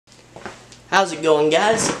How's it going,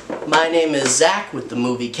 guys? My name is Zach with the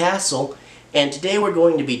movie Castle, and today we're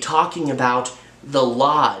going to be talking about The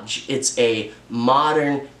Lodge. It's a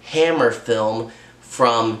modern Hammer film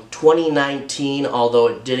from 2019, although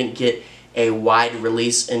it didn't get a wide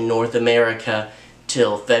release in North America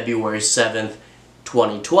till February 7th,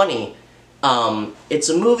 2020. It's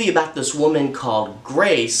a movie about this woman called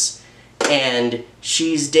Grace, and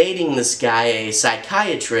she's dating this guy, a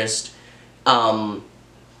psychiatrist,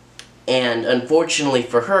 and unfortunately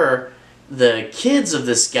for her, the kids of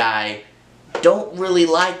this guy don't really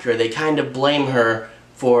like her. They kind of blame her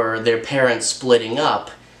for their parents splitting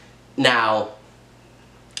up. Now,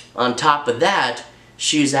 on top of that,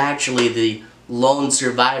 she's actually the lone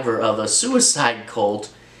survivor of a suicide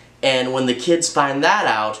cult, and when the kids find that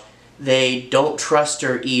out, they don't trust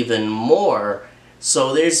her even more.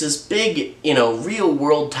 So there's this big, real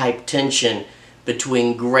world type tension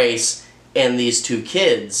between Grace and these two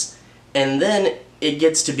kids. And then it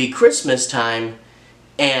gets to be Christmas time,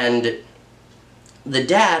 and the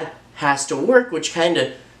dad has to work, which kind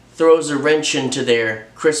of throws a wrench into their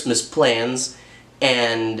Christmas plans,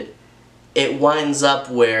 and it winds up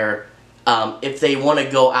where if they want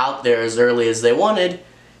to go out there as early as they wanted,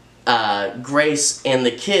 Grace and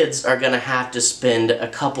the kids are going to have to spend a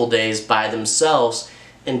couple days by themselves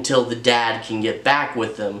until the dad can get back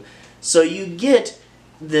with them. So you get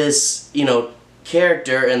this,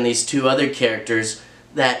 character and these two other characters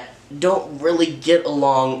that don't really get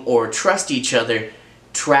along or trust each other,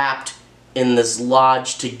 trapped in this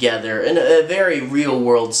lodge together in a very real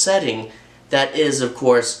world setting that is, of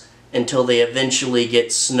course, until they eventually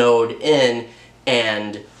get snowed in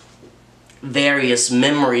and various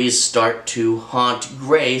memories start to haunt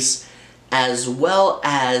Grace, as well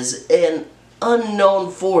as an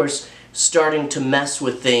unknown force starting to mess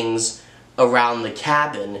with things around the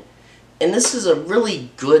cabin. And this is a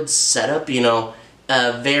really good setup,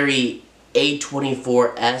 very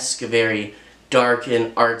A24-esque, very dark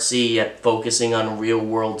and artsy, yet focusing on real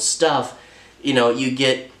world stuff. You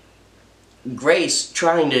get Grace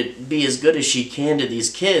trying to be as good as she can to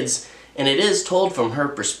these kids, and it is told from her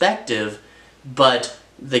perspective, but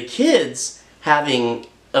the kids having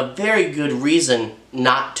a very good reason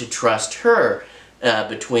not to trust her,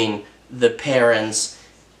 between the parents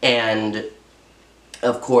and,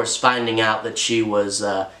 of course, finding out that she was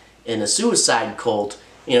in a suicide cult.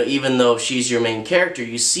 Even though she's your main character,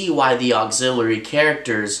 you see why the auxiliary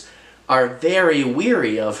characters are very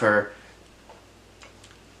weary of her.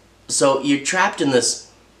 So you're trapped in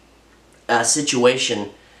this situation,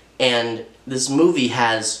 and this movie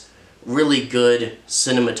has really good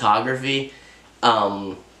cinematography.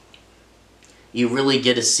 You really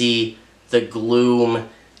get to see the gloom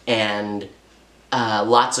and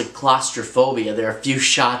lots of claustrophobia. There are a few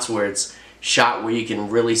shots where it's shot where you can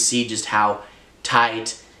really see just how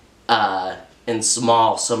tight and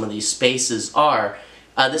small some of these spaces are.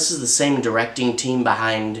 This is the same directing team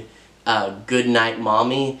behind Good Night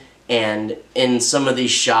Mommy, and in some of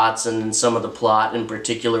these shots and in some of the plot in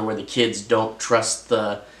particular where the kids don't trust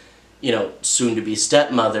the soon-to-be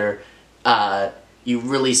stepmother, you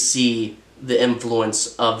really see the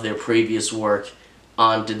influence of their previous work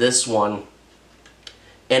onto this one.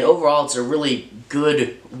 And overall, it's a really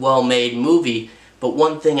good, well-made movie, but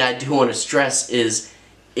one thing I do want to stress is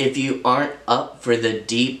if you aren't up for the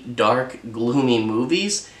deep, dark, gloomy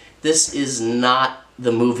movies, this is not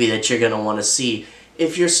the movie that you're going to want to see.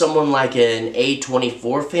 If you're someone like an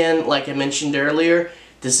A24 fan, like I mentioned earlier,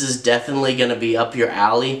 this is definitely going to be up your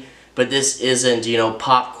alley, but this isn't,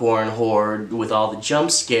 popcorn horror with all the jump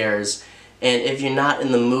scares. And if you're not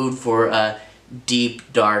in the mood for a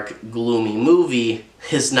deep, dark, gloomy movie,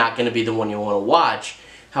 is not going to be the one you want to watch.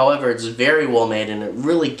 However, it's very well made and it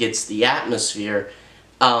really gets the atmosphere.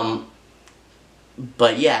 But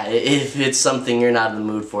yeah, if it's something you're not in the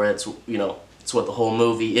mood for, it's it's what the whole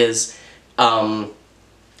movie is. As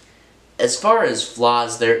far as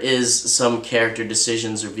flaws, there is some character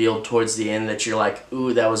decisions revealed towards the end that you're like,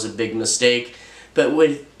 ooh, that was a big mistake. But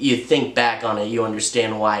when you think back on it, you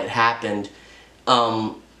understand why it happened.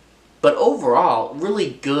 But overall, really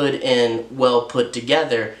good and well put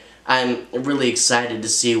together. I'm really excited to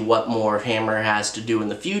see what more Hammer has to do in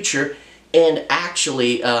the future. And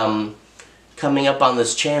actually, coming up on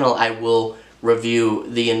this channel, I will review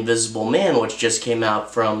The Invisible Man, which just came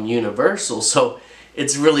out from Universal. So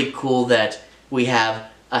it's really cool that we have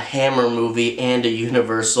a Hammer movie and a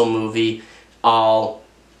Universal movie all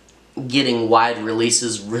getting wide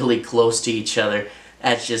releases really close to each other.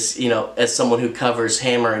 That's just, as someone who covers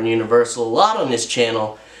Hammer and Universal a lot on this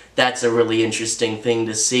channel, that's a really interesting thing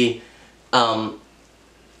to see.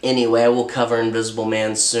 Anyway, I will cover Invisible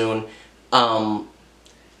Man soon.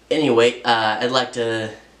 Anyway, I'd like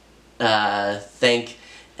to thank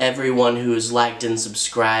everyone who's liked and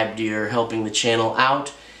subscribed. You're helping the channel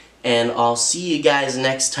out. And I'll see you guys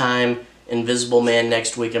next time. Invisible Man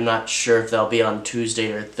next week. I'm not sure if they'll be on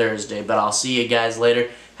Tuesday or Thursday, but I'll see you guys later.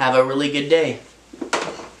 Have a really good day.